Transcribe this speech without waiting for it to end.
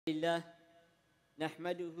لله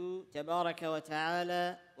نحمده تبارك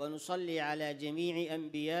وتعالى ونصلي على جميع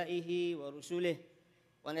أنبيائه ورسله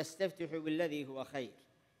ونستفتح بالذي هو خير.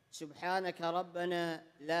 سبحانك ربنا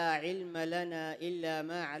لا علم لنا إلا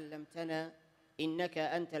ما علمتنا إنك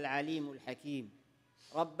أنت العليم الحكيم.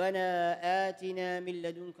 ربنا آتنا من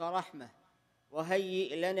لدنك رحمة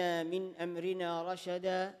وهيئ لنا من أمرنا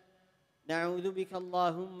رشدا. نعوذ بك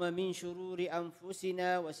اللهم من شرور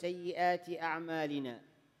أنفسنا وسيئات أعمالنا.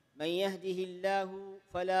 من يهده الله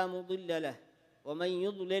فلا مضل له ومن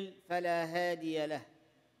يضلل فلا هادي له.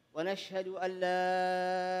 ونشهد أن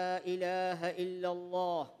لا إله إلا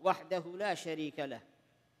الله وحده لا شريك له.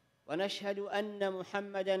 ونشهد أن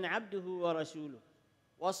محمدًا عبده ورسوله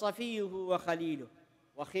وصفيه وخليله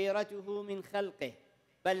وخيرته من خلقه.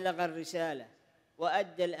 بلغ الرسالة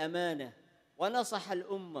وأدى الأمانة ونصح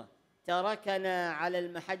الأمة. تركنا على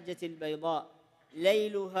المحجة البيضاء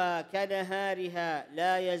ليلها كنهارها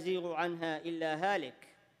لا يزيغ عنها إلا هالك.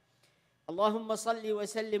 اللهم صل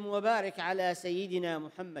وسلم وبارك على سيدنا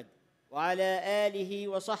محمد وعلى آله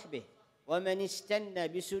وصحبه ومن استنى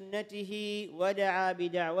بسنته ودعا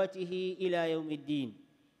بدعوته إلى يوم الدين.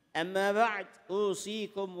 أما بعد،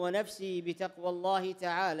 أوصيكم ونفسي بتقوى الله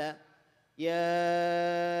تعالى.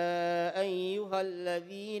 يا أيها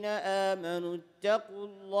الذين آمنوا اتقوا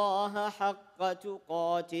الله حق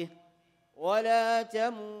تقاته ولا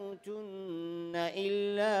تموتن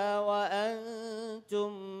إلا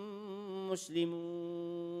وأنتم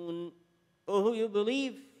مسلمون. Oh, who you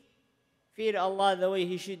believe, fear Allah the way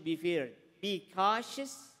He should be feared. Be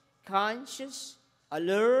cautious, conscious,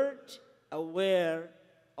 alert, aware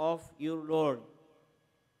of your Lord.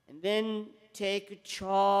 And then take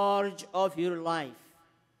charge of your life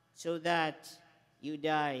so that you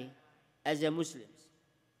die as a Muslim.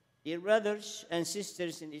 Dear brothers and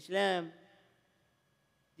sisters in Islam,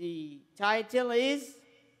 the title is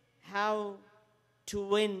How to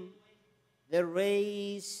Win the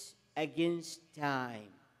Race Against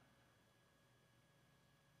Time.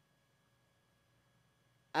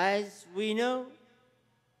 As we know,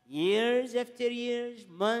 years after years,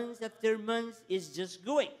 months after months is just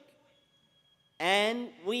going. And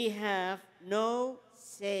we have no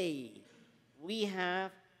say. We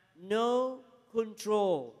have no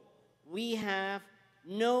control. We have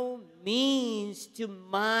no means to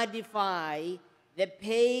modify the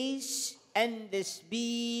pace and the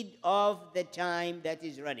speed of the time that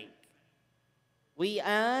is running. We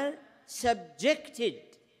are subjected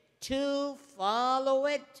to follow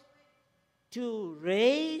it, to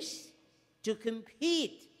race, to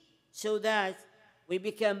compete, so that we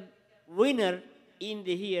become winner in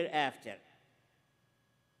the hereafter.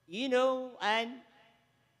 You know, and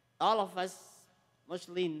all of us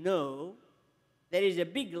mostly know, there is a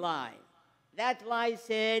big lie. That lie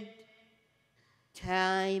said,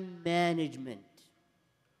 time management.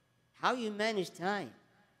 How you manage time?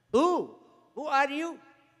 Who? Who are you?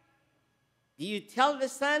 Do you tell the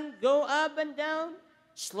sun, go up and down,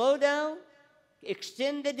 slow down,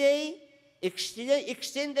 extend the day,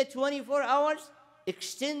 extend the 24 hours,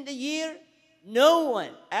 extend the year? No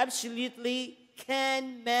one absolutely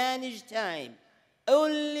can manage time.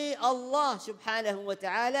 Only Allah subhanahu wa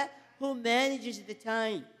ta'ala who manages the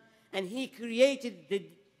time. And He created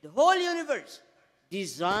the whole universe,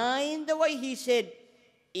 designed the way He said,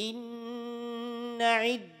 إِنَّ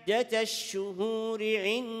عِدَّةَ الشُّهُورِ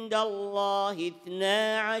عِنْدَ اللَّهِ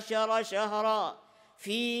 12 شهرا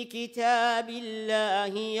في كتاب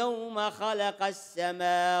الله يوم خلق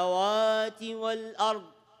السماوات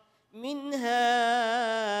والأرض منها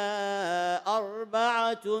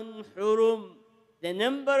 4 حرم. The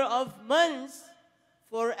number of months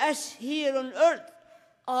for us here on earth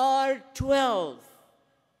are 12.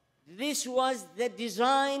 This was the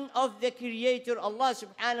design of the Creator, Allah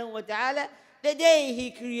subhanahu wa ta'ala, the day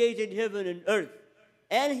He created heaven and earth.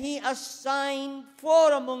 And He assigned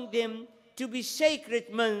 4 among them to be sacred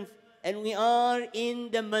months, and we are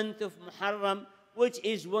in the month of Muharram, which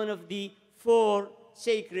is one of the 4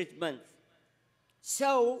 sacred months.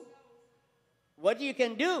 So, what you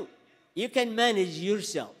can do? You can manage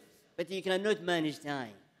yourself, but you cannot manage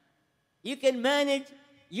time. You can manage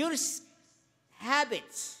your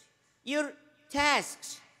habits, your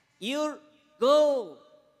tasks, your goal.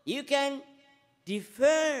 You can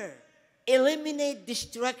defer, eliminate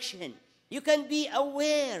distraction. You can be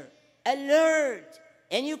aware, alert,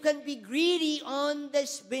 and you can be greedy on the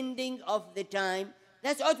spending of the time.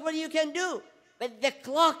 That's what you can do. But the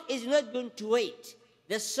clock is not going to wait.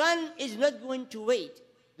 The sun is not going to wait.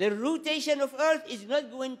 The rotation of earth is not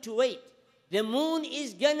going to wait. The moon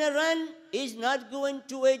is gonna run, is not going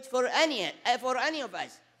to wait for any of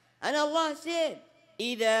us. And Allah said,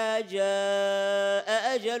 إذا جاء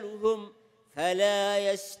أجلهم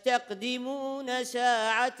فلا يستقدمون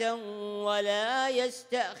ساعة ولا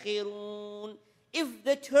يستأخرون. If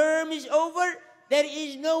the term is over, there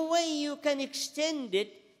is no way you can extend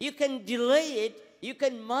it, you can delay it, you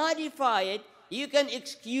can modify it, you can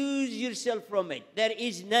excuse yourself from it. There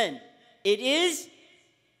is none. It is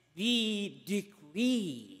the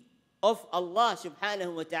decree of Allah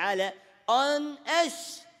subhanahu wa ta'ala on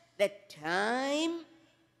us, that time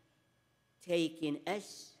taking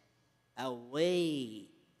us away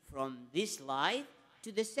from this life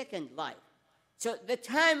to the second life. So the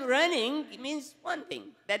time running means one thing,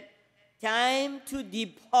 that time to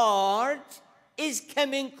depart is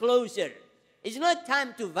coming closer. It's not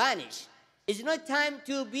time to vanish. It's not time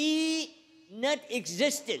to be not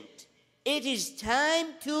existent. It is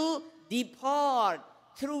time to depart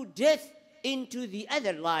through death into the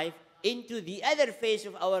other life, into the other phase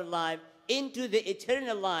of our life, into the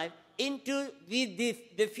eternal life, into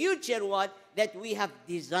the future what that we have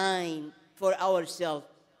designed for ourselves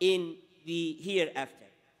in the hereafter.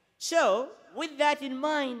 So, with that in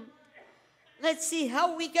mind, let's see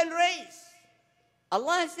how we can raise.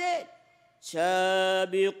 Allah said,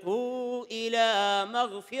 سَابِقُوا إِلَى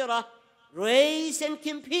مَغْفِرَةٍ, raise and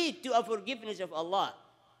compete to a forgiveness of Allah.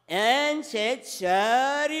 And said,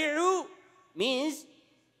 سَارِعُوا means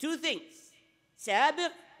two things. Sabiq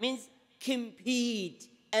means compete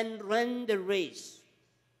and run the race.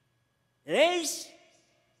 Race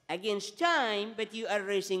against time, but you are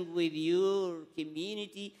racing with your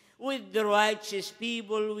community, with the righteous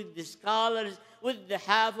people, with the scholars, with the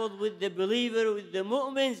hafiz, with the believer, with the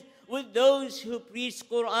mu'mins, with those who preach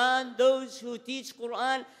Quran, those who teach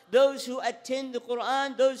Quran, those who attend the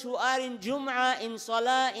Quran, those who are in Jummuah, in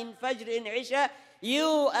Salah, in Fajr, in Isha.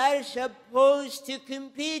 You are supposed to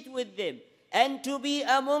compete with them and to be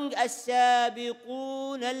among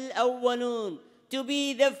as-sabiqun al-awwalun, to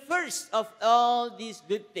be the first of all these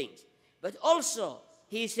good things. But also,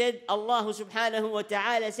 he said, Allah subhanahu wa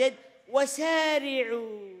ta'ala said,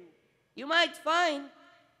 وَسَارِعُوا. You might find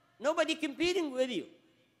nobody competing with you.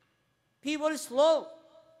 People slow.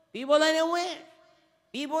 People unaware.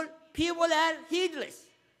 People are heedless.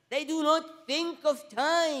 They do not think of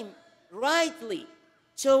time rightly.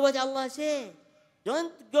 So what Allah said,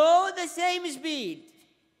 don't go the same speed.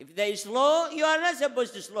 If they slow, you are not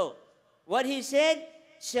supposed to slow. What he said,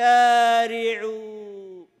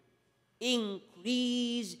 سَارِعُوا,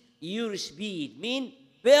 increase your speed, mean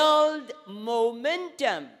build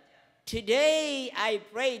momentum. Today I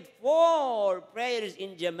prayed 4 prayers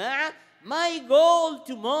in Jama'ah. My goal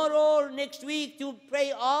tomorrow or next week to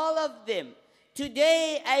pray all of them.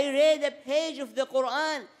 Today I read a page of the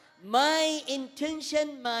Quran. My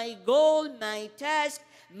intention, my goal, my task,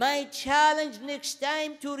 my challenge next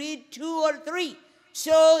time to read 2 or 3.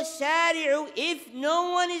 So, sari'u, if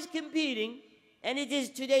no one is competing, and it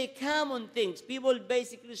is today common things, people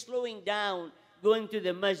basically slowing down, going to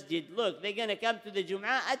the masjid. Look, they're going to come to the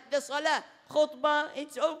Jum'ah at the Salah. Khutbah,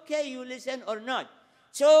 it's okay, you listen or not.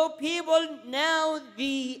 So people now,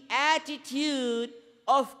 the attitude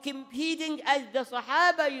of competing as the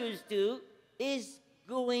Sahaba used to is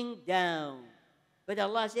going down. But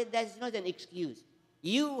Allah said that's not an excuse.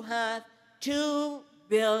 You have to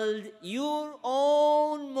build your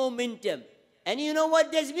own momentum. And you know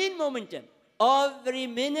what does mean momentum? Every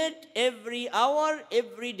minute, every hour,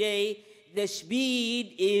 every day, the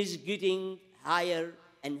speed is getting higher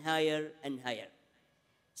and higher and higher.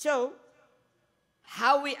 So,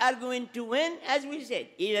 how we are going to win? As we said,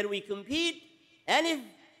 either we compete, and if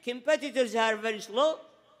competitors are very slow,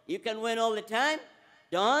 you can win all the time.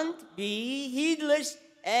 Don't be heedless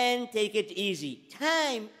and take it easy.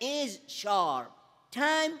 Time is sharp.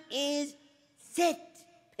 Time is set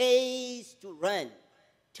pace to run.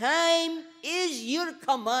 Time is your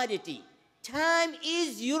commodity. Time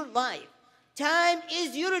is your life. Time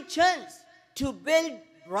is your chance to build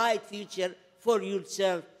bright future for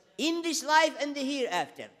yourself in this life and the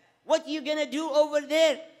hereafter. What you gonna do over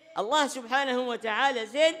there? Allah subhanahu wa ta'ala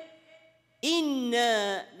said,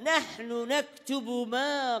 إِنَّا نَحْنُ نَكْتُبُ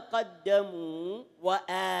مَا قَدَّمُوا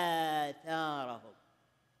وَآثَارَهُمْ.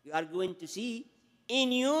 You are going to see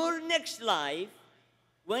in your next life,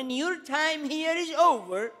 when your time here is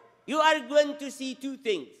over, you are going to see 2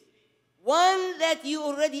 things. One, that you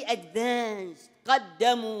already advanced.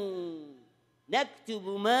 قَدَّمُوا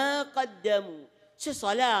نَكْتُبُ مَا قَدَّمُوا. So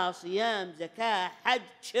salah, siyam, zakah, hajj,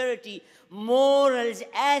 charity, morals,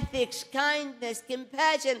 ethics, kindness,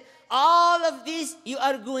 compassion, all of this, you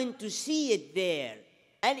are going to see it there.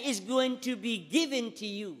 And is going to be given to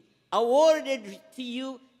you, awarded to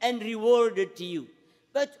you, and rewarded to you.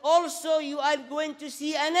 but also you are going to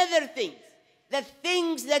see another thing. The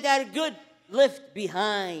things that are good left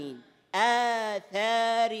behind.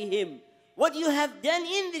 آثارهم. What you have done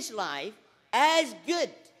in this life as good,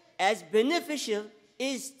 as beneficial,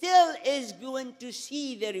 still is going to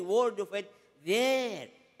see the reward of it there.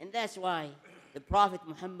 And that's why the Prophet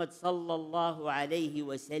Muhammad sallallahu alayhi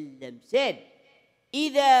wasallam said,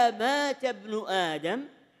 إِذَا مَاتَ ابْنُ آدَمَ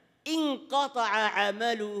انقطع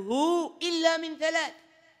عمله إلا من ثلاث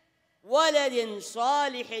ولد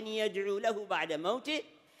صالح يدعو له بعد موته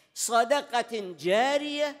صدقة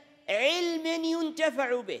جارية علم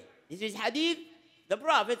ينتفع به. This is hadith, the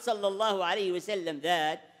Prophet sallallahu alayhi wasallam,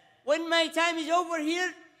 that when my time is over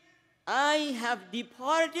here, I have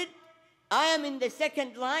departed, I am in the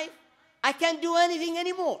second life, I can't do anything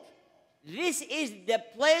anymore. This is the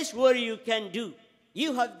place where you can do.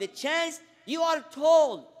 You have the chance, you are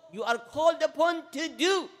told, you are called upon to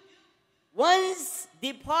do. Once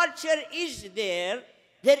departure is there,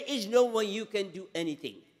 there is no way you can do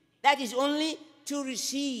anything. That is only to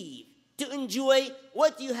receive, to enjoy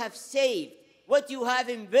what you have saved, what you have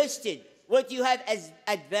invested, what you have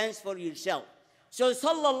advanced for yourself. So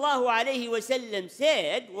sallallahu alayhi wasallam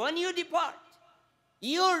said, when you depart,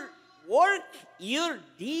 your work, your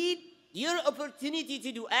deed, your opportunity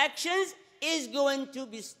to do actions is going to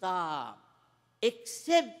be stopped,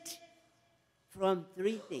 except from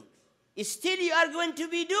three things. Still you are going to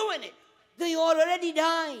be doing it. Though you already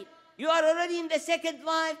died, you are already in the second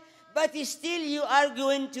life, but still you are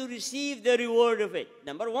going to receive the reward of it.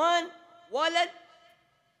 Number one, walad,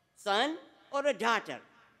 son or a daughter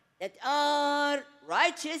that are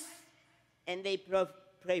righteous and they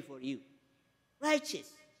pray for you. Righteous.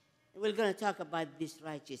 And we're going to talk about this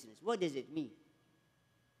righteousness. What does it mean?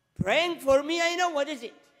 Praying for me, I know what is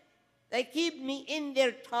it. They keep me in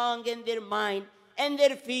their tongue and their mind and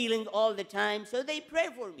their feeling all the time, so they pray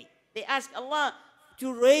for me. They ask Allah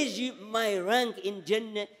to raise my rank in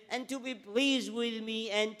Jannah and to be pleased with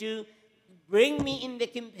me and to bring me in the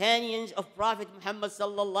companions of Prophet Muhammad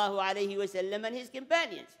sallallahu alayhi wasallam and his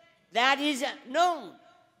companions. That is known.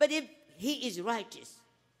 But if he is righteous,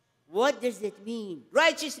 what does it mean?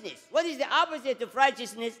 Righteousness. What is the opposite of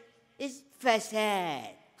righteousness? Is fasad,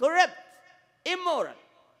 corrupt, immoral.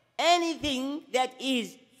 Anything that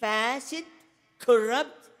is fasid,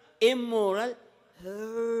 corrupt, immoral,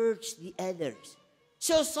 hurts the others.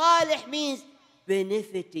 So salih means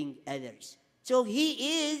benefiting others. So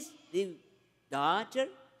he is the daughter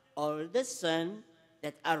or the son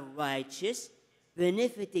that are righteous,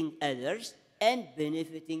 benefiting others and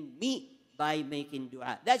benefiting me by making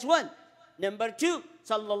dua. That's one. Number two,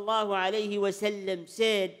 sallallahu alayhi wasallam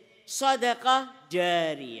said, sadaqah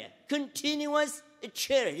jariyah, continuous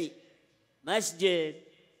charity. Masjid,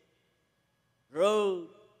 road,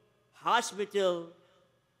 hospital,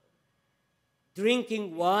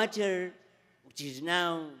 drinking water, which is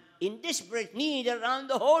now in desperate need around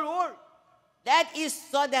the whole world. That is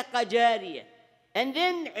sadaqah jariyah. And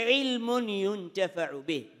then ilmun yuntafa'u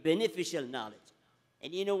bih, beneficial knowledge.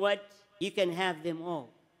 And you know what? You can have them all.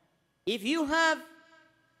 If you have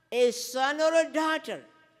a son or a daughter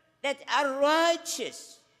that are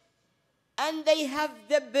righteous and they have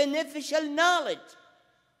the beneficial knowledge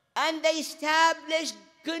and they establish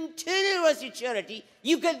continuous charity,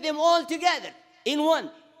 you get them all together in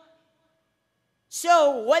one.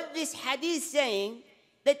 So what this hadith is saying,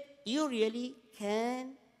 that you really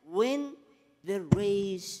can win the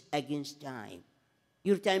race against time.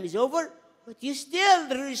 Your time is over, but you're still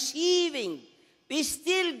receiving, you're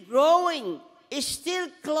still growing, you're still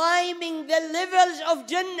climbing the levels of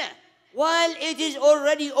Jannah while it is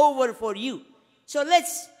already over for you. So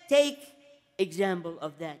let's take example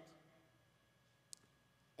of that.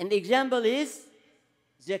 And the example is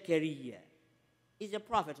Zakaria. He's a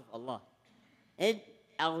prophet of Allah. And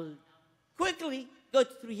I'll quickly go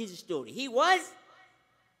through his story. He was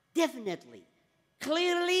definitely,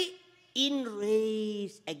 clearly in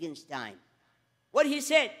race against time. What he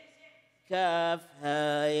said,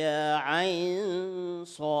 كافها يا عين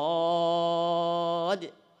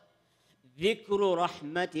صاد ذكر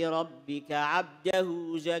رحمة ربك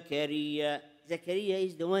عبده زكريا. Zakaria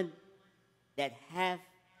is the one that have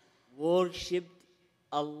worshipped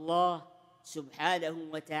Allah subhanahu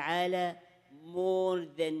wa ta'ala more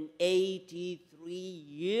than 83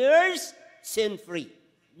 years sin-free.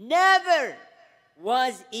 Never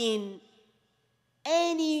was in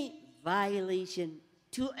any violation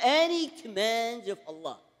to any commands of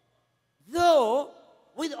Allah. Though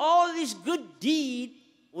with all this good deed,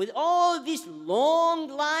 with all this long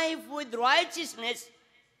life with righteousness,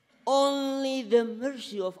 only the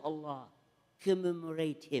mercy of Allah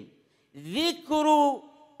commemorate him. ذكر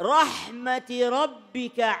رحمة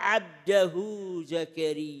ربك عبده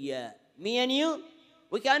زكريا. Me and you,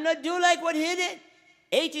 we cannot do like what he did.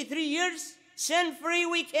 83 years, sin-free,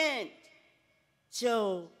 we can't.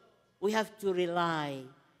 So we have to rely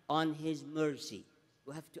on his mercy.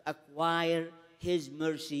 We have to acquire his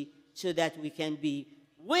mercy so that we can be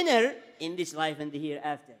winner in this life and the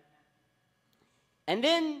hereafter. And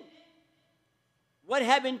then, what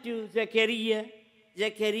happened to Zakaria?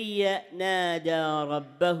 Zakaria nada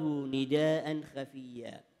rabbahu nida'an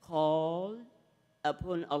khafiyya, called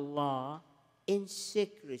upon Allah in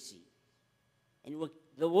secrecy. And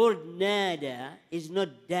the word nada is not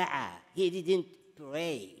da'a. He didn't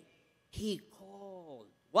pray. He called.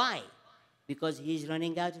 Why? Because he's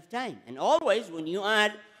running out of time. And always when you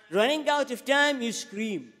are running out of time, you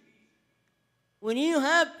scream. When you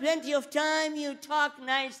have plenty of time, you talk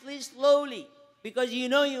nicely, slowly, because you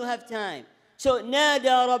know you have time. So,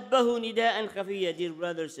 nada rabbahu nida'an khafiyya, dear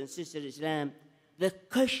brothers and sisters in Islam, the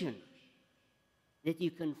cushion that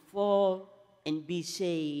you can fall and be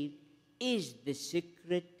saved is the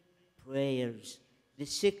secret prayers, the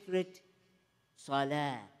secret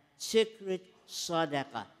salah, secret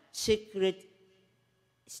sadaqah, secret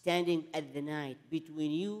standing at the night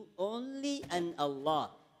between you only and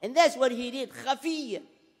Allah. And that's what he did, khafiyya.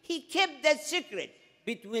 He kept that secret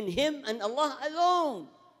between him and Allah alone.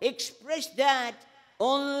 Expressed that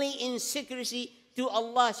only in secrecy to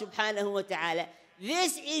Allah subhanahu wa ta'ala.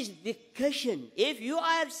 This is the cushion. If you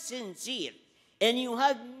are sincere and you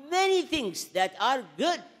have many things that are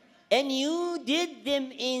good and you did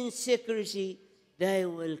them in secrecy, they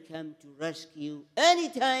will come to rescue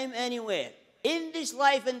anytime, anywhere, in this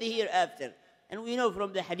life and the hereafter. And we know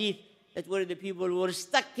from the hadith that where the people were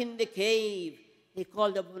stuck in the cave, they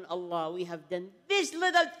called upon Allah. We have done these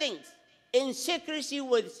little things in secrecy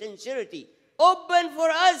with sincerity. Open for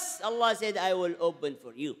us. Allah said, I will open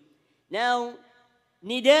for you. Now,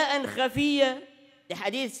 nida'an khafiyya, the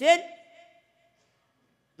hadith said,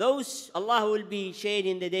 those Allah will be shared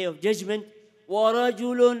in the day of judgment.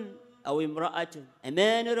 وَرَجُلٌ أَوْ إِمْرَأَةٌ, a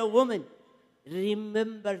man or a woman,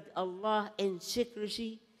 remembered Allah in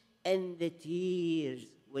secrecy, and the tears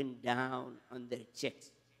went down on their cheeks.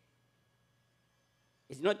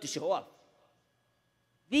 It's not to show off.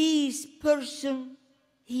 This person,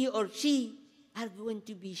 he or she, are going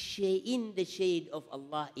to be in the shade of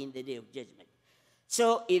Allah in the day of judgment.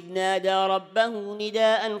 So, إِذْ نَادَى رَبَّهُ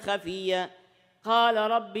نِدَاءً خَفِيًّا قَالَ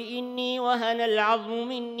رَبِّ إِنِّي وَهَنَ الْعَظْمُ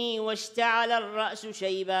مِنِّي وَاشْتَعَلَ الرَّأْسُ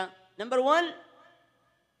شَيْبًا. Number one,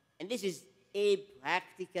 and this is a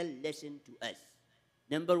practical lesson to us.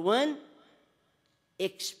 Number one,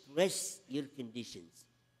 express your conditions.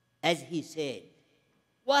 As he said,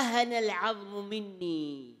 وَهَنَ الْعَظْمُ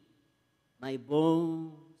مِنِّي, my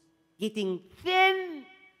bones getting thin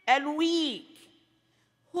and weak.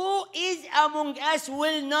 Who is among us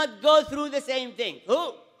will not go through the same thing?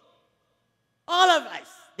 Who? All of us.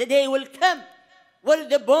 The day will come where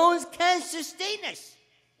the bones can't sustain us.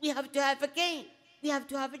 We have to have a cane. We have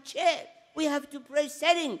to have a chair. We have to pray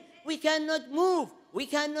sitting. We cannot move. We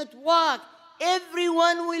cannot walk.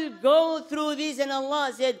 Everyone will go through this. And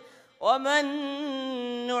Allah said,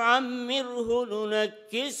 وَمَن نُعَمِّرْهُ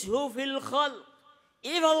نُنَكِّسْهُ فِي الْخَلْقِ.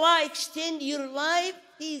 If Allah extend your life,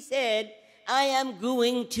 He said, I am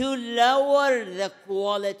going to lower the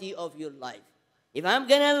quality of your life. If I'm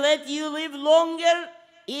going to let you live longer,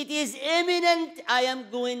 it is imminent. I am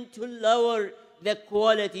going to lower the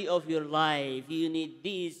quality of your life. You need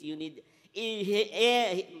this, you need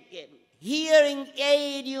hearing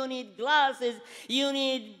aid, you need glasses, you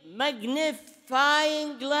need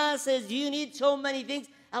magnifying glasses, you need so many things.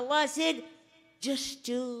 Allah said, just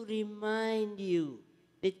to remind you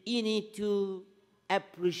that you need to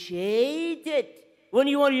appreciate it when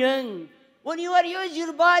you are young. When you are young,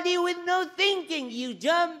 your body with no thinking. You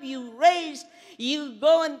jump, you race, you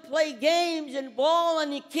go and play games and ball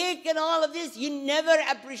and you kick and all of this. You never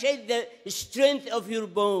appreciate the strength of your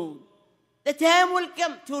bone. The time will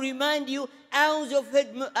come to remind you out of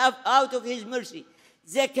His mercy.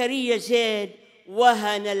 Zakaria said,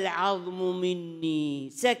 وَهَنَ الْعَظْمُ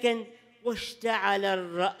مِنِّي. Second, وَاشْتَعَلَ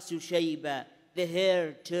الرَّأْسُ شَيْبًا. The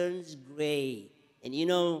hair turns gray. And you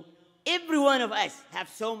know, every one of us have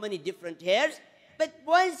so many different hairs, but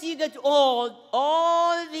once you get old,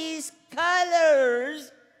 all these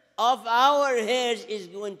colors of our hairs is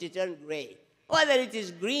going to turn gray. Whether it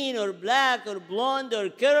is green or black or blonde or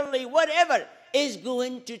curly, whatever, is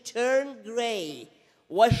going to turn gray.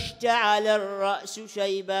 وَاشْتَعَلَ الرَّأْسُ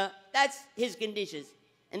شَيْبًا. That's his conditions.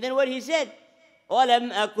 And then what he said,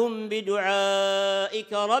 وَلَمْ أَكُمْ بِدُعَائِكَ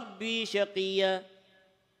رَبِّي شَقِيًّا.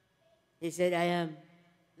 He said, I am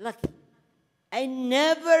lucky. I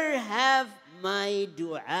never have my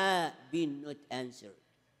dua been not answered.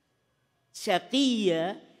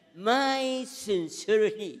 Shaqiyya, my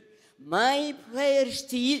sincerity, my prayers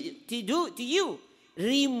to you,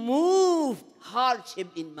 removed hardship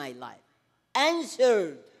in my life.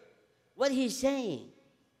 Answered. What he's saying?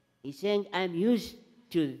 He's saying, I'm used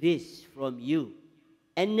to this from you.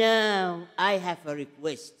 And now I have a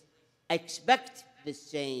request. Expect the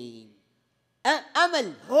same.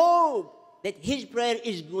 Amal, hope that his prayer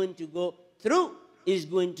is going to go through, is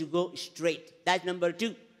going to go straight. That's number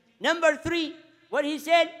 2. Number 3, what he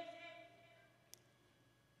said,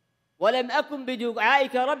 وَلَمْ أَكُنْ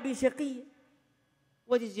بِدُعَائِكَ رَبِّي شَقِيًّا.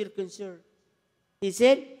 What is your concern? He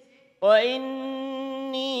said,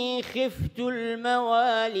 وَإِنِّي خِفْتُ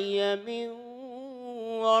الْمَوَالِيَ مِنْ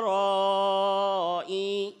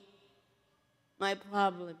وَرَائِي. My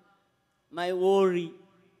problem, my worry,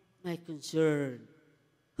 my concern.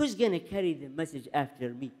 Who's going to carry the message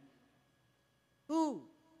after me? Who?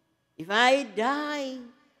 If I die,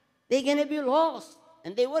 they're going to be lost.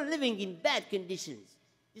 And they were living in bad conditions,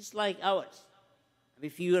 just like ours.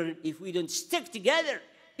 If we don't stick together,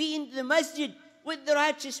 be in the masjid with the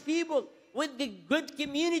righteous people, with the good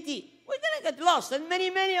community, we're going to get lost. And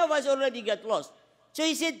many of us already got lost. So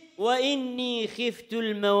he said, وَإِنِّي خِفْتُ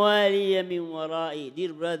الْمَوَالِيَ مِنْ وَرَائِي.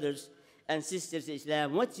 Dear brothers and sisters in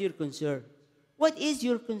Islam, what's your concern? What is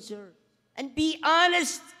your concern? And be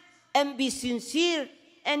honest and be sincere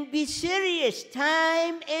and be serious.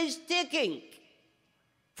 Time is ticking.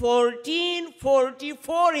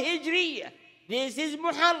 1444 Hijriya. This is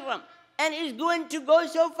Muharram. And it's going to go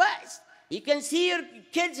so fast. You can see your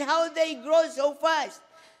kids, how they grow so fast.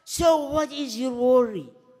 So what is your worry?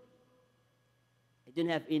 I don't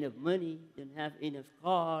have enough money, don't have enough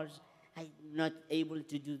cars, I'm not able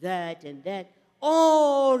to do that and that.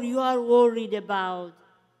 Or you are worried about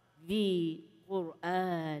the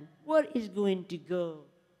Quran. Where is going to go?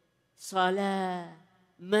 Salah,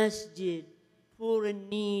 masjid, poor and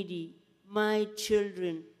needy, my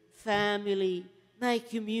children, family, my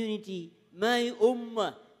community, my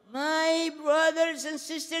ummah, my brothers and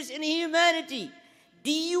sisters in humanity.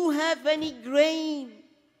 Do you have any grain,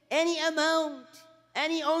 any amount,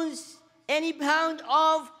 any ounce, any pound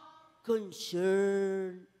of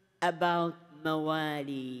concern about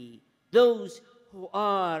mawali, those who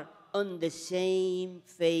are on the same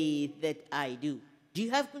faith that I do? Do you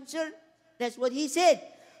have concern? That's what he said.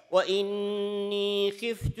 وَإِنِّي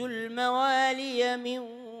خِفْتُ الْمَوَالِيَ مِنْ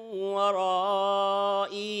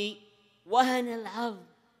وَرَائِي وَهَنَ الْعَظْمِ.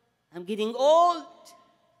 I'm getting old.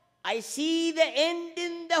 I see the end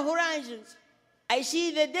in the horizons. I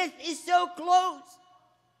see the death is so close.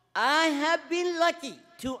 I have been lucky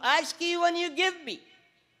to ask you and you give me.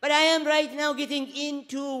 But I am right now getting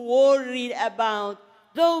into worried about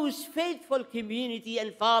those faithful community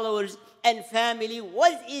and followers and family.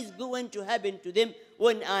 What is going to happen to them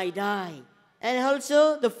when I die? And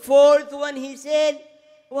also the 4th one, he said,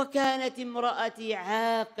 وَكَانَتْ امْرَأَتِي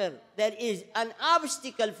عَاقِرٌ. That is an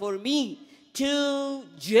obstacle for me to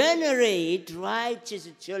generate righteous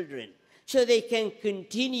children so they can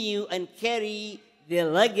continue and carry the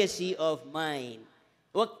legacy of mine.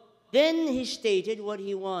 Then he stated what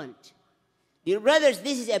he wants. Dear brothers,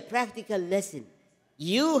 this is a practical lesson.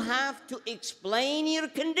 You have to explain your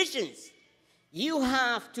conditions. You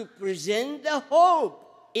have to present the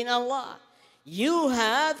hope in Allah. You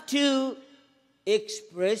have to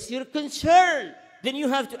express your concern. Then you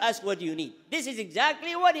have to ask what you need. This is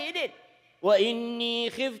exactly what he did.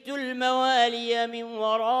 وَإِنِّي خِفْتُ الْمَوَالِيَ مِنْ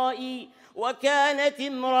وَرَائِي وَكَانَتْ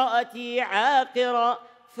امْرَأَتِي عَاقِرًا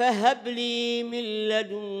فَهَبْ لِي مِنْ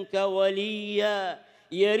لَدُنْكَ وَلِيًّا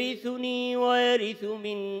يَرِثُنِي وَيَرِثُ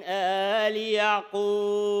مِنْ آلِ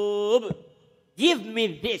يَعْقُوبَ. Give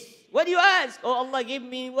me this. What do you ask? Oh Allah, give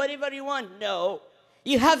me whatever you want. No.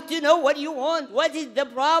 You have to know what you want. What is the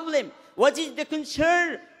problem? What is the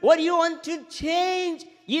concern? What do you want to change?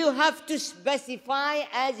 You have to specify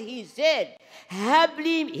as he said.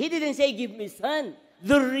 Habli, he didn't say give me son,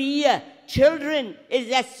 dhurriya, children. Is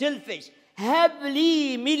that selfish?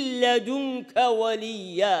 Habli min ladunka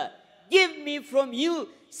waliya. Give me from you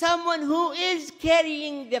someone who is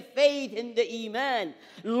carrying the faith and the iman,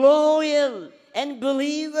 loyal and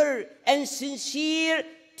believer and sincere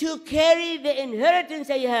to carry the inheritance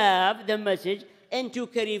I have, the message, and to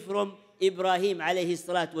carry from Ibrahim alayhi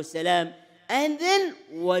salatu wasalam. And then,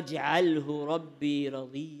 وَاجْعَلْهُ رَبِّي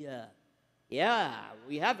رَضِيًّا. Yeah,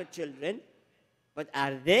 we have children, but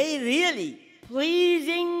are they really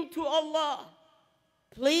pleasing to Allah,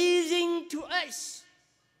 pleasing to us,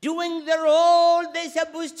 doing the role they're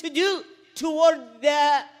supposed to do toward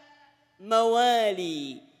the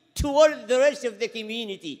mawali, toward the rest of the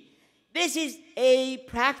community. This is a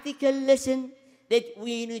practical lesson that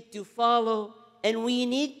we need to follow, and we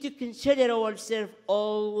need to consider ourselves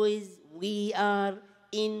always we are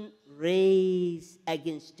in race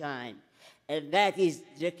against time. And that is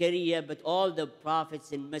Zechariah, but all the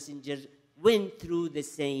prophets and messengers went through the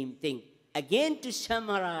same thing. Again, to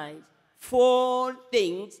summarize, 4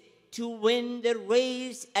 things to win the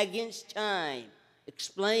race against time.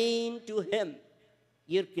 Explain to him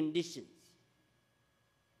your conditions.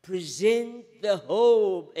 Present the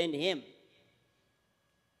hope in him.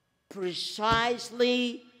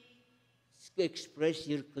 Precisely express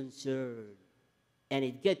your concern. And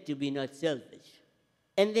it got to be not selfish.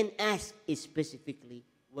 And then ask specifically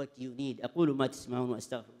what you need. أقول ما تسمعون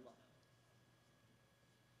وأستغفر الله.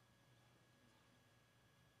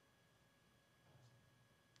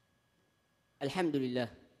 الحمد لله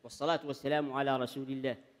والصلاة والسلام على رسول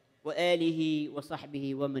الله وآله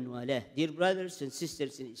وصحبه ومن والاه. Dear brothers and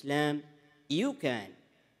sisters in Islam, you can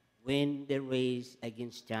win the race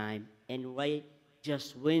against time, and why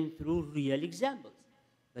just win through real examples.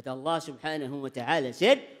 But Allah subhanahu wa ta'ala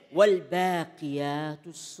said, وَالْبَاقِيَاتُ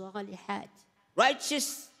الصَّالِحَاتِ.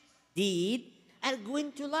 Righteous deeds are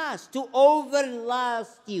going to last, to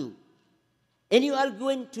overlast you. And you are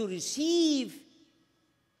going to receive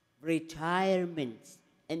retirements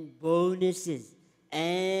and bonuses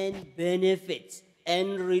and benefits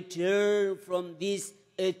and return from this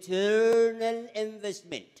eternal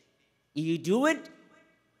investment. If you do it,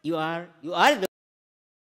 you are the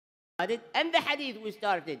and the hadith we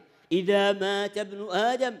started. إِذَا مَاتَ ابْنُ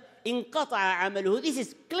آدَمْ انقطع عمله. This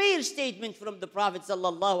is clear statement from the Prophet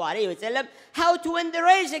sallallahu alaihi wasallam how to win the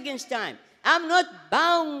race against time. I'm not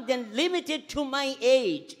bound and limited to my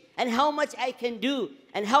age and how much I can do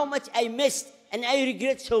and how much I missed and I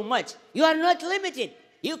regret so much. You are not limited.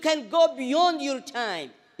 You can go beyond your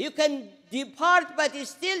time. You can depart, but is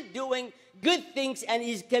still doing good things and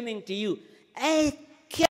is coming to you. A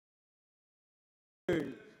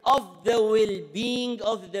concern of the well-being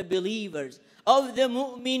of the believers, of the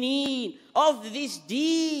mu'mineen, of this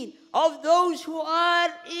deen, of those who are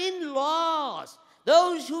in loss,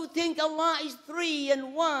 those who think Allah is 3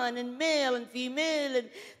 and 1 and male and female and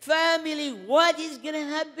family. What is going to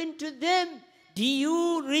happen to them? Do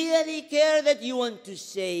you really care that you want to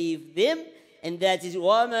save them? And that is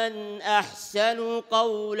وَمَنْ أَحْسَنُ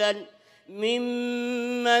قَوْلًا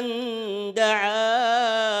ممن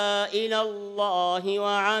دعا إلى الله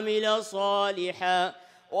وعمل صالحا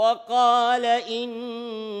وقال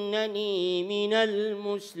إنني من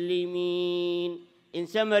المسلمين. In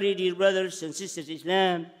summary, dear brothers and sisters in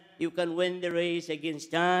Islam, you can win the race against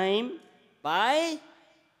time by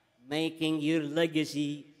making your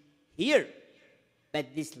legacy here.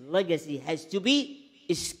 But this legacy has to be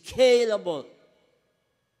scalable.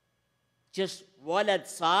 Just walad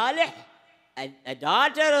salih, a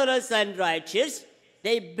daughter or a son righteous,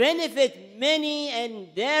 they benefit many and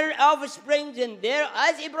their offspring and their,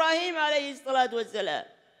 as Ibrahim alayhi salatu wasalam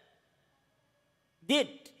did.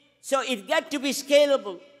 So it got to be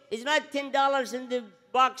scalable. It's not $10 in the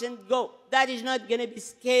box and go. That is not going to be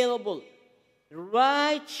scalable.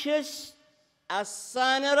 Righteous, a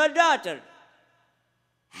son or a daughter,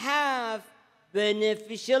 have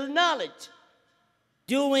beneficial knowledge,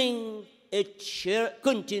 doing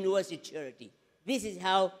continuous charity. This is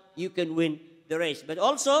how you can win the race. But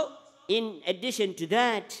also, in addition to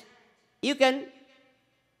that, you can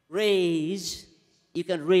raise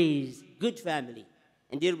good family.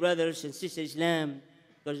 And dear brothers and sisters in Islam,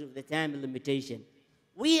 because of the time limitation,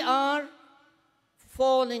 we are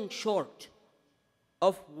falling short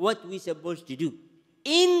of what we're supposed to do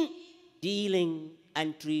in dealing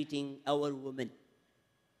and treating our women.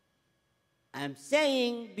 I'm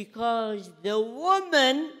saying because the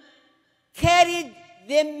woman carried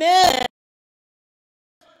the man.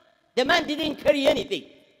 The man didn't carry anything.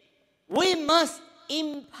 We must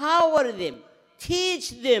empower them,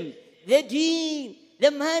 teach them the deen,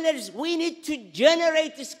 the manners. We need to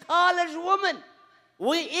generate scholars women.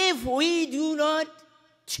 If we do not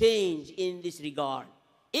change in this regard,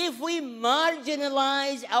 if we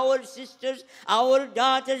marginalize our sisters, our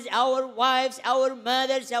daughters, our wives, our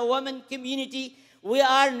mothers, our women community, we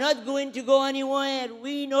are not going to go anywhere.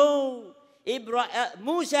 We know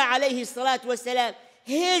Musa alayhi salatu wasalam,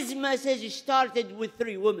 his message started with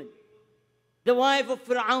 3 women. The wife of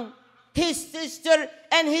Fir'aun, his sister,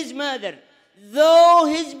 and his mother. Though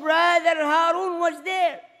his brother Harun was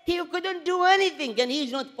there, he couldn't do anything, and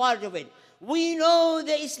he's not part of it. We know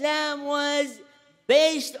that Islam was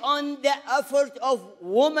based on the effort of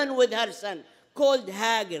woman with her son, called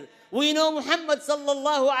Hagar, We know Muhammad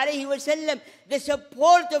sallallahu alayhi wa sallam, the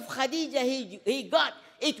support of Khadija he got.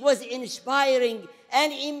 It was inspiring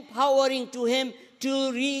and empowering to him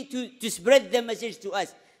to spread the message to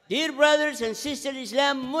us. Dear brothers and sisters,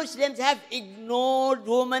 Muslims have ignored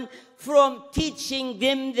women from teaching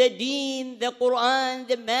them the deen, the Quran,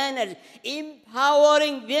 the manners,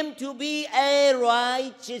 empowering them to be a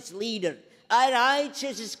righteous leader, a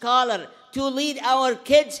righteous scholar, to lead our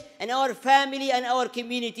kids and our family and our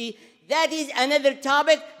community. That is another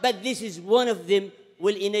topic, but this is one of them,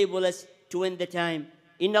 will enable us to win the time.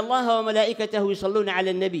 إن الله وملائكته يصلون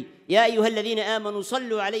على النبي يا أيها الذين آمنوا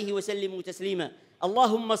صلوا عليه وسلموا تسليما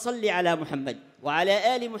اللهم صل على محمد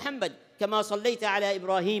وعلى آل محمد كما صليت على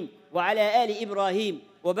إبراهيم وعلى آل إبراهيم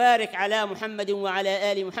وبارك على محمد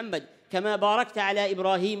وعلى آل محمد كما باركت على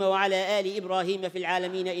إبراهيم وعلى آل إبراهيم في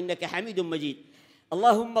العالمين إنك حميد مجيد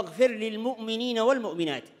اللهم اغفر للمؤمنين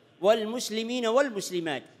والمؤمنات والمسلمين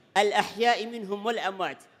والمسلمات الأحياء منهم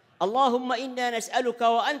والأموات اللهم إنا نسألك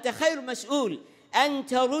وأنت خير مسؤول أن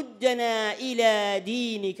تردنا إلى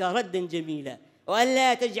دينك ردا جميلا وأن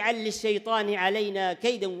لا تجعل للشيطان علينا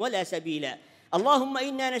كيدا ولا سبيلا اللهم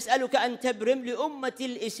إنا نسألك أن تبرم لأمة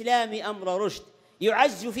الإسلام أمر رشد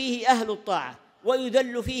يعز فيه أهل الطاعة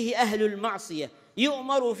ويذل فيه أهل المعصية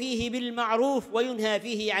يؤمر فيه بالمعروف وينهى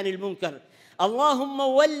فيه عن المنكر اللهم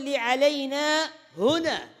ول علينا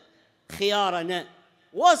هنا خيارنا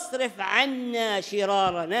واصرف عنا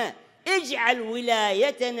شرارنا اجعل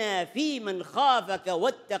ولايتنا في من خافك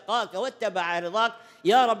واتقاك واتبع رضاك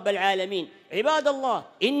يا رب العالمين عباد الله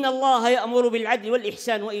إن الله يأمر بالعدل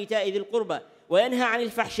والإحسان وإيتاء ذي القربى وينهى عن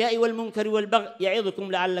الفحشاء والمنكر والبغي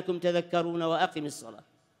يعظكم لعلكم تذكرون وأقم الصلاة